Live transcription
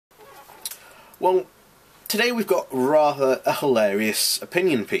Well, today we've got rather a hilarious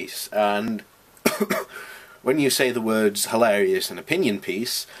opinion piece, and when you say the words hilarious and opinion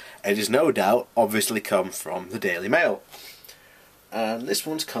piece, it is no doubt obviously come from the Daily Mail. And this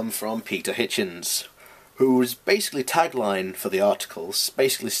one's come from Peter Hitchens, whose basically tagline for the articles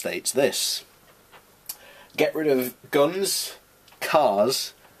basically states this: get rid of guns,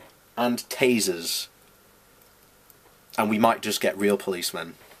 cars, and tasers, and we might just get real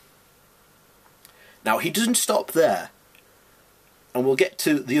policemen. Now, he doesn't stop there, and we'll get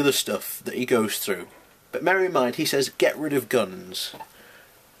to the other stuff that he goes through, but bear in mind, he says get rid of guns.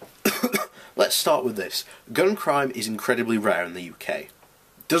 Let's start with this. Gun crime is incredibly rare in the UK. It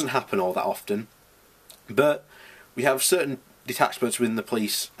doesn't happen all that often, but we have certain detachments within the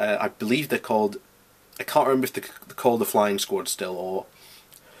police. I believe they're called, I can't remember if they're called the Flying Squad still, or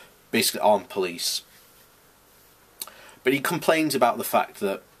basically armed police. But he complains about the fact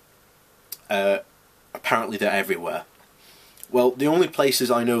that apparently they're everywhere. Well, the only places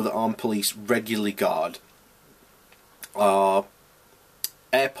I know that armed police regularly guard are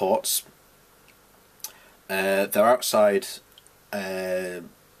airports. They're outside 10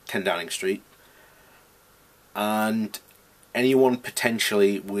 Downing Street, and anyone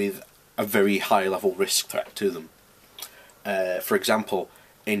potentially with a very high level risk threat to them. For example,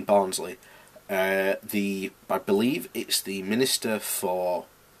 in Barnsley, I believe it's the Minister for,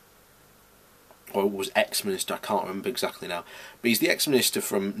 or it was ex-minister, I can't remember exactly now, but he's the ex-minister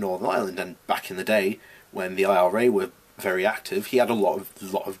from Northern Ireland, and back in the day when the IRA were very active, he had a lot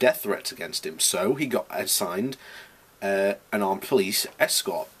of death threats against him, so he got assigned an armed police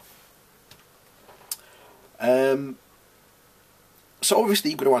escort. So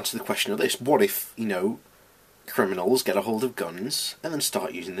obviously you've got to answer the question of this: what if, criminals get a hold of guns and then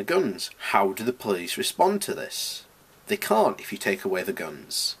start using the guns? How do the police respond to this? They can't if you take away the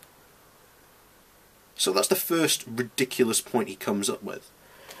guns. So that's the first ridiculous point he comes up with.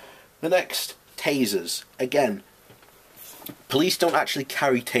 The next, tasers. Again, police don't actually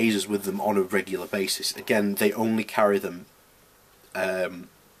carry tasers with them on a regular basis. Again, they only carry them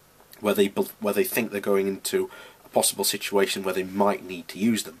where they think they're going into a possible situation where they might need to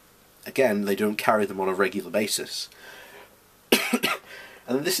use them. Again, they don't carry them on a regular basis.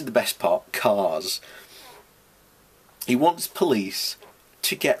 And this is the best part: cars. He wants police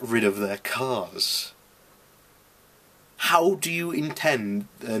to get rid of their cars. How do you intend,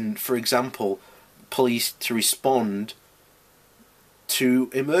 for example, police to respond to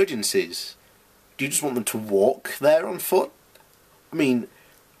emergencies? Do you just want them to walk there on foot? I mean,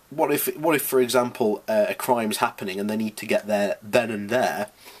 what if, for example, a crime's happening and they need to get there then and there,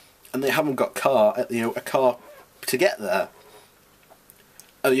 and they haven't got a car to get there?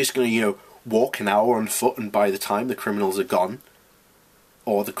 Are they just going to, walk an hour on foot, and by the time the criminals are gone,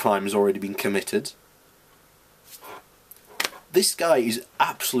 or the crime has already been committed? This guy is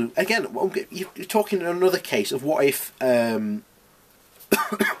absolute. Again, you're talking in another case of what if a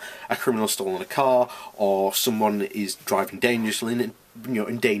criminal's stolen a car, or someone is driving dangerously and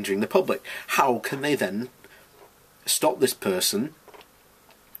endangering the public. How can they then stop this person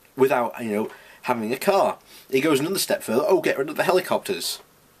without having a car? He goes another step further. Oh, get rid of the helicopters.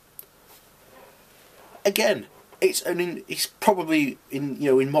 Again, it's probably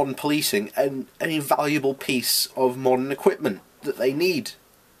in modern policing an invaluable piece of modern equipment that they need.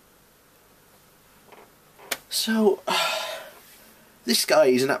 So this guy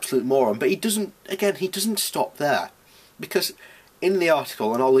is an absolute moron, but he doesn't stop there, because in the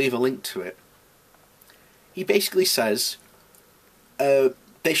article, and I'll leave a link to it, he basically says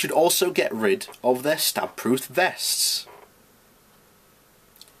they should also get rid of their stab-proof vests.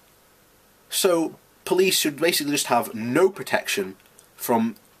 So police should basically just have no protection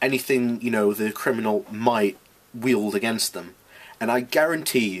from anything, the criminal might wield against them. And I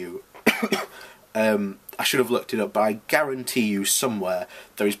guarantee you, I should have looked it up, but I guarantee you somewhere,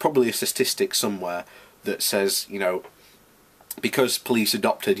 there is probably a statistic somewhere that says, because police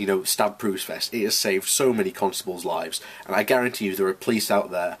adopted, stab-proof vests, it has saved so many constables' lives. And I guarantee you there are police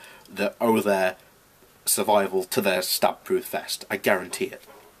out there that owe their survival to their stab-proof vest. I guarantee it.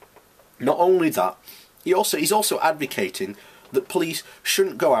 Not only that, he's also advocating that police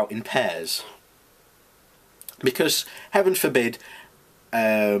shouldn't go out in pairs, because, heaven forbid,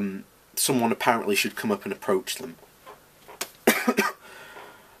 someone apparently should come up and approach them.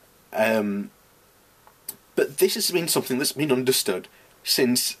 But this has been something that's been understood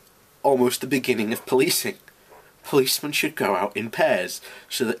since almost the beginning of policing. Policemen should go out in pairs,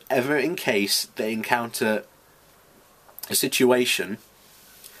 so that ever in case they encounter a situation,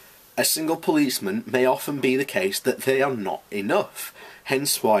 a single policeman may often be the case that they are not enough.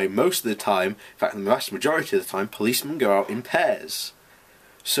 Hence why most of the time, in fact the vast majority of the time, policemen go out in pairs.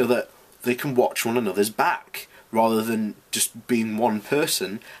 So that they can watch one another's back, rather than just being one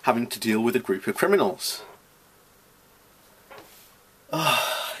person having to deal with a group of criminals.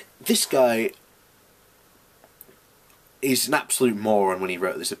 This guy is an absolute moron when he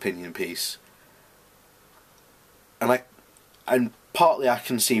wrote this opinion piece. And partly I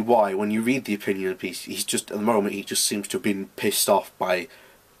can see why. When you read the opinion piece, he's just, at the moment, he just seems to have been pissed off by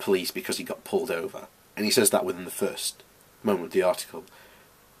police because he got pulled over. And he says that within the first moment of the article.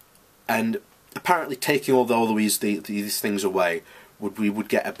 And apparently taking all these things away, we would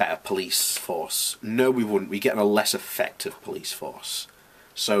get a better police force. No, we wouldn't. We'd get a less effective police force.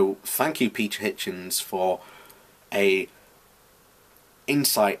 So thank you, Peter Hitchens, for a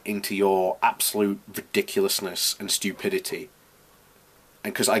insight into your absolute ridiculousness and stupidity.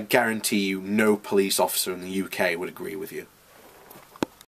 And because I guarantee you no police officer in the UK would agree with you.